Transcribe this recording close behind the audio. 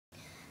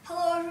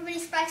everybody,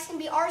 Spike's going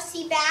to be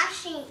RC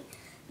bashing.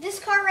 This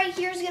car right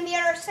here is going to be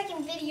in our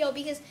second video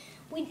because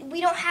we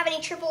don't have any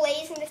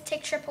AAAs and just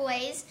take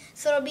AAAs,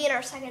 so it'll be in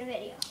our second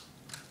video.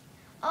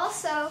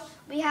 Also,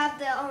 we have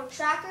the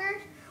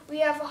tracker. We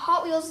have a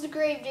Hot Wheels the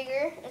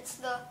Gravedigger. It's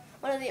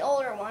one of the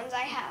older ones I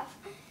have.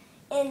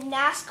 And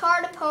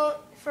NASCAR Depot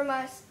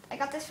I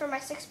got this for my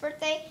 6th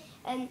birthday,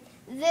 and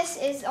this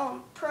is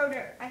Pro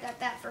Dirt. I got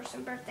that for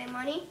some birthday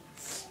money.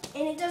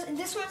 And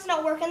this one's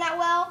not working that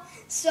well,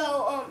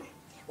 so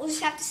we'll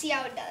just have to see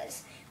how it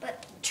does.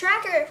 But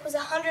tracker was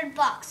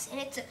 $100,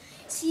 and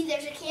see,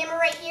 there's a camera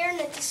right here, and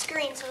it's a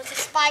screen, so it's a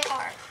spy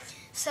car.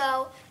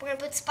 So we're gonna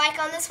put Spike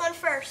on this one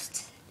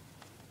first.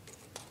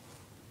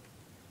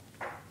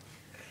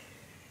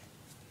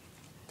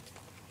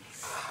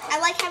 I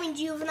like having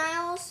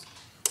juveniles.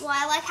 Well,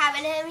 I like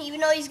having him, even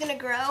though he's gonna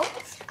grow.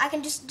 I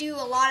can just do a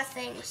lot of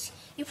things.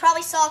 You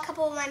probably saw a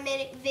couple of my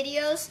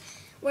videos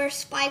where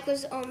Spike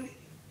was,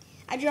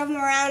 I drove him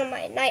around in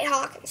my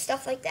Nighthawk and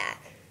stuff like that.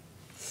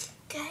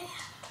 Okay.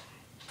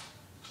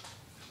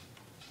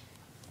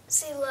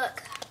 See,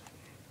 look.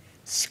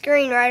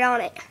 Screen right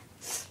on it.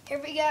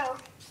 Here we go.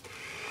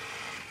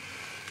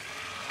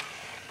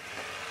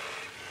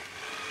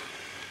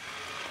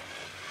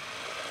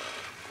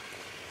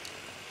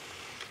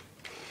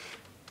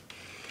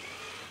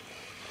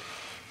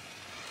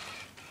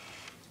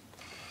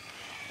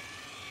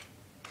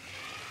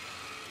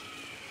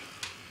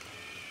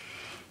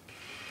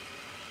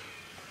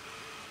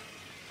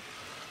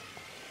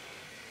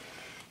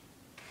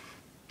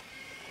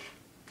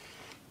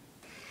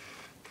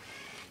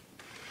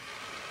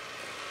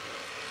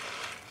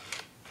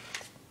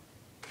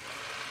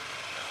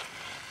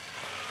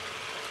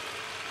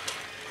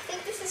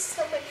 This is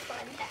so much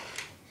fun, Dad.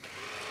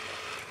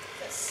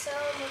 This is so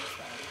much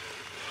fun.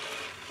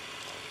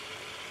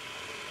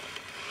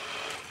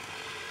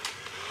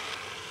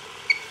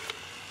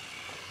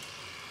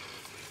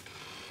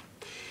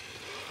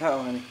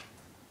 Uh-oh, honey.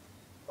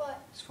 What?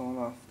 It's falling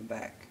off the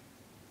back.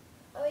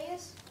 Oh,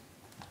 yes?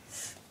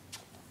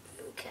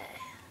 Okay.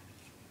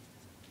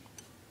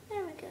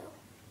 There we go.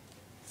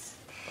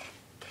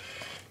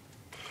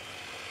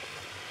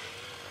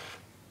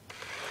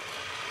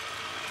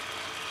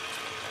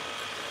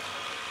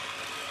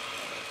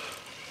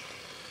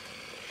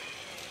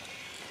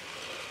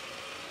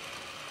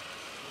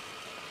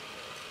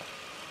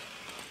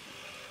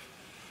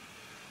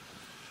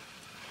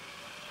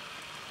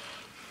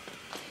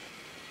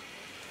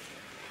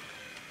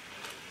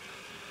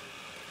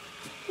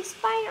 He's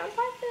spying on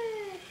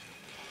Parker.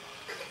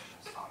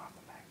 It's falling off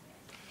the back.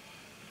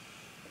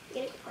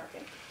 Get it,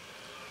 Parker.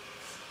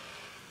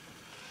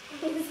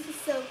 This is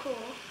so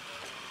cool.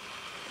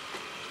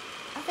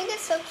 I think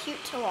it's so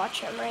cute to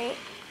watch him, right?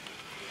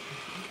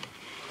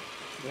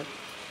 Yep.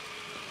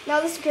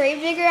 Now this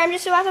Gravedigger I'm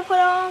just about to put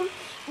on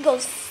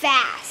goes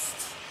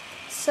fast.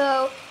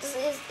 So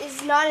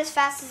it's not as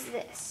fast as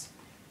this.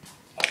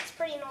 It's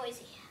pretty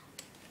noisy.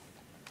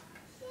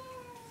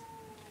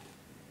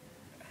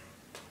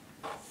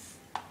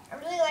 I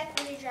really like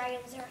Wonder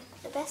Dragons. They're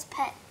the best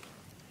pet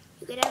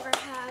you could ever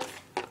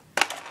have.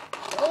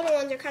 The older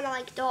ones are kind of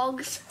like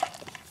dogs.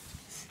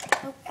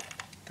 Oh.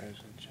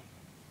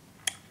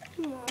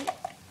 Come on.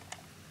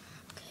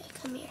 Okay,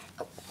 come here.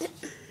 Oh.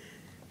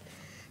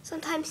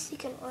 Sometimes he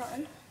can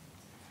run.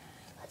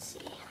 Let's see.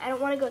 I don't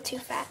want to go too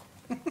fast.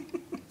 Oh,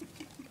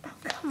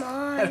 come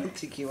on. I don't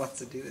think he wants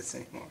to do this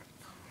anymore.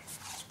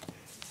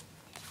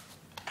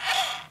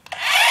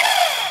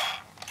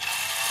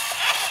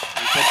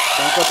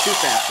 Don't go too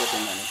fast with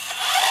him, honey.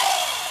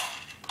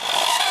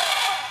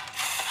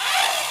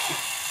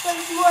 But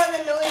it's more of the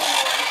noisy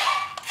one.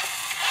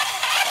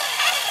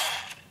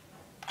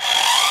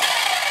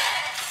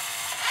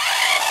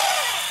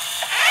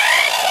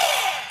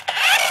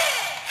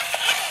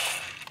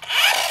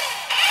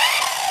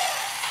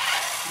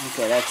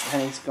 Okay,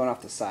 honey's going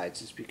off the sides.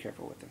 Just be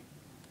careful with him.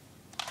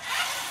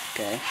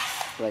 Okay,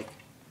 Blake,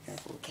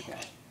 careful with the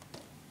guy.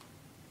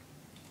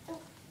 Oh.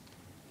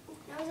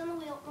 Now he's on the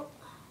wheel. Oh.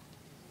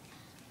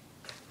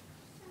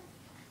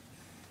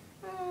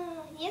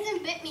 He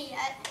hasn't bit me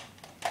yet.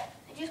 I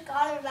just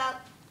got him about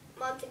a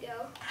month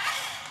ago.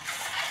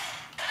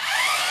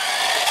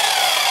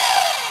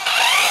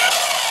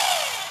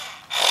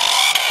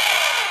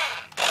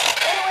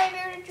 Get away,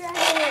 bearded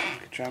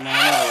dragon. Try him on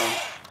another one.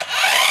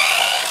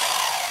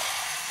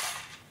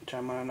 Try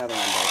him on another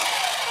one, Blake.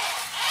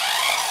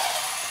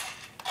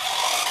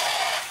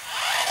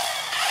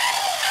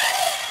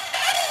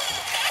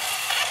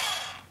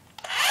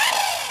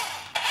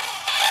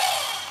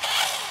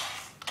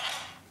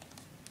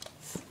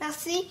 Now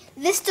see,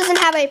 this doesn't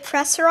have a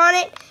presser on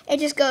it. It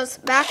just goes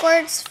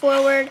backwards,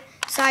 forward,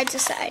 side to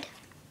side.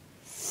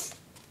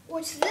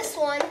 Which this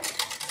one,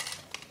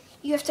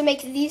 you have to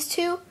make these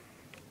two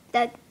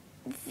go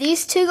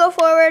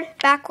forward,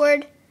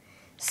 backward,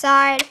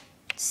 side,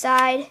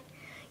 side.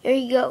 Here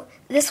you go.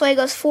 This way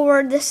goes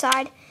forward, this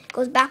side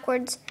goes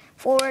backwards,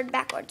 forward,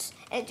 backwards,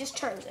 and it just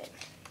turns it.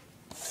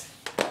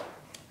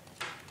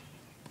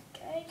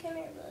 Okay, come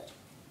here, bud.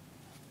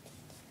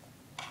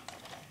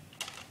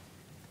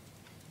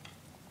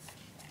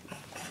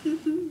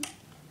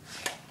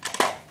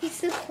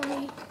 for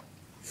me.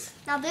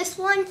 Now this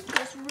one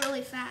goes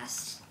really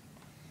fast.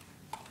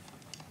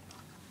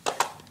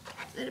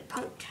 Let it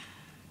punk.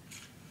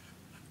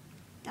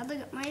 Now look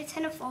at my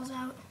antenna falls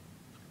out.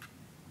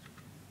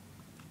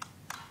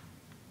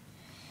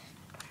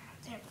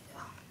 There we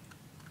go.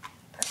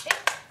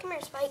 Perfect. Come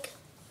here, Spike.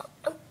 Oh,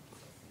 oh.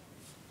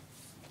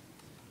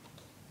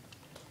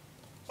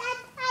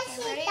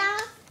 Okay, ready?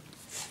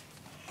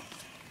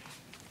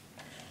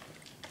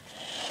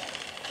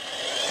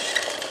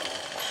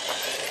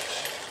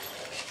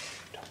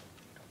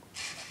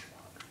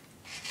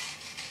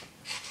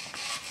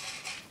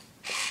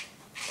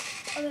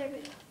 Oh, there we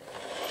go.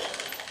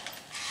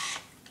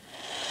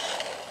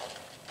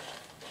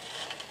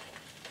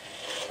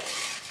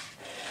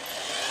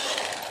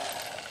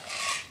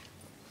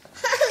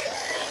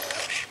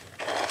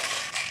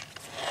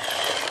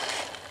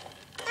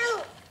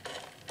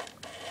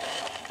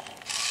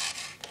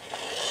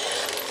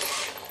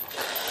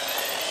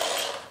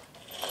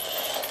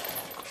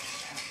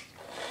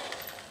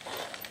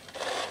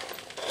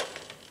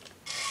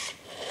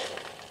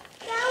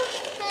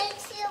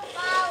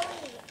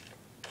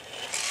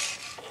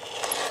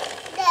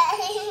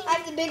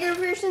 The bigger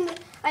version,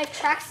 I have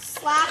Traxxas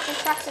Slash and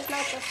Traxxas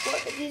Nitro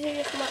Sport, but these are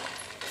just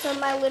some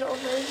of my little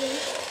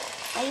versions,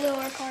 my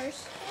littler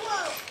cars.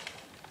 Whoa.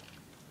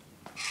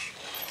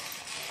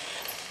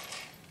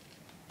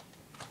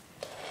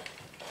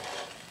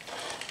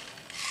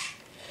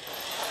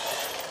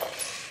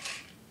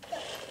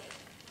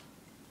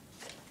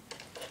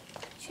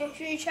 Should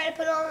you try to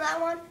put on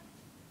that one?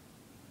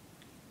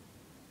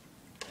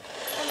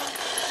 Oh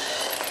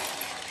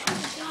my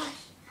gosh,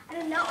 I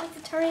do not like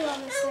the turning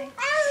on this thing.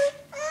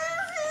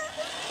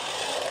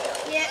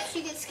 Yeah,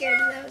 she gets scared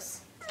of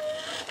those.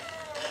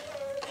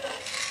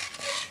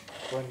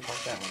 Go ahead and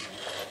pop that one in.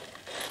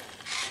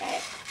 Okay.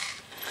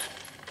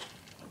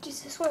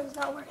 Just this one's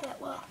not working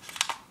that well.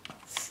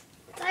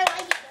 But I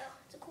like it though.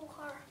 It's a cool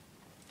car.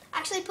 I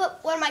actually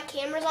put one of my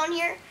cameras on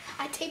here.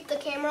 I taped the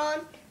camera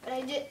on, but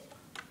I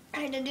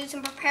had to do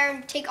some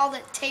preparing to take all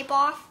the tape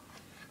off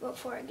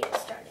before I get it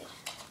started.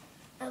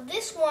 Now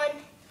this one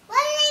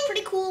is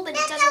pretty cool, but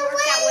it doesn't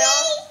work that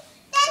well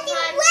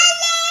sometimes.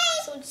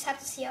 So we'll just have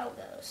to see how it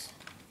goes.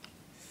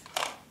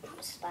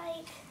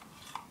 Spike.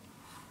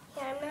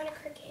 Yeah, I'm not a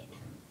cricket.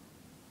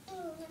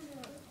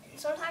 And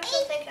sometimes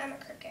she'll think I'm a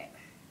cricket.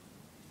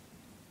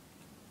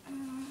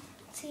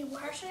 Let's see,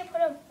 where should I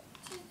put him?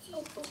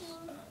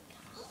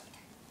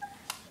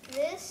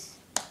 This.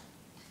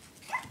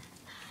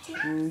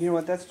 You know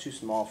what? That's too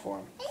small for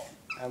him.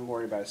 I'm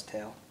worried about his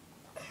tail.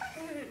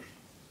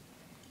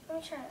 Let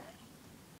me try that.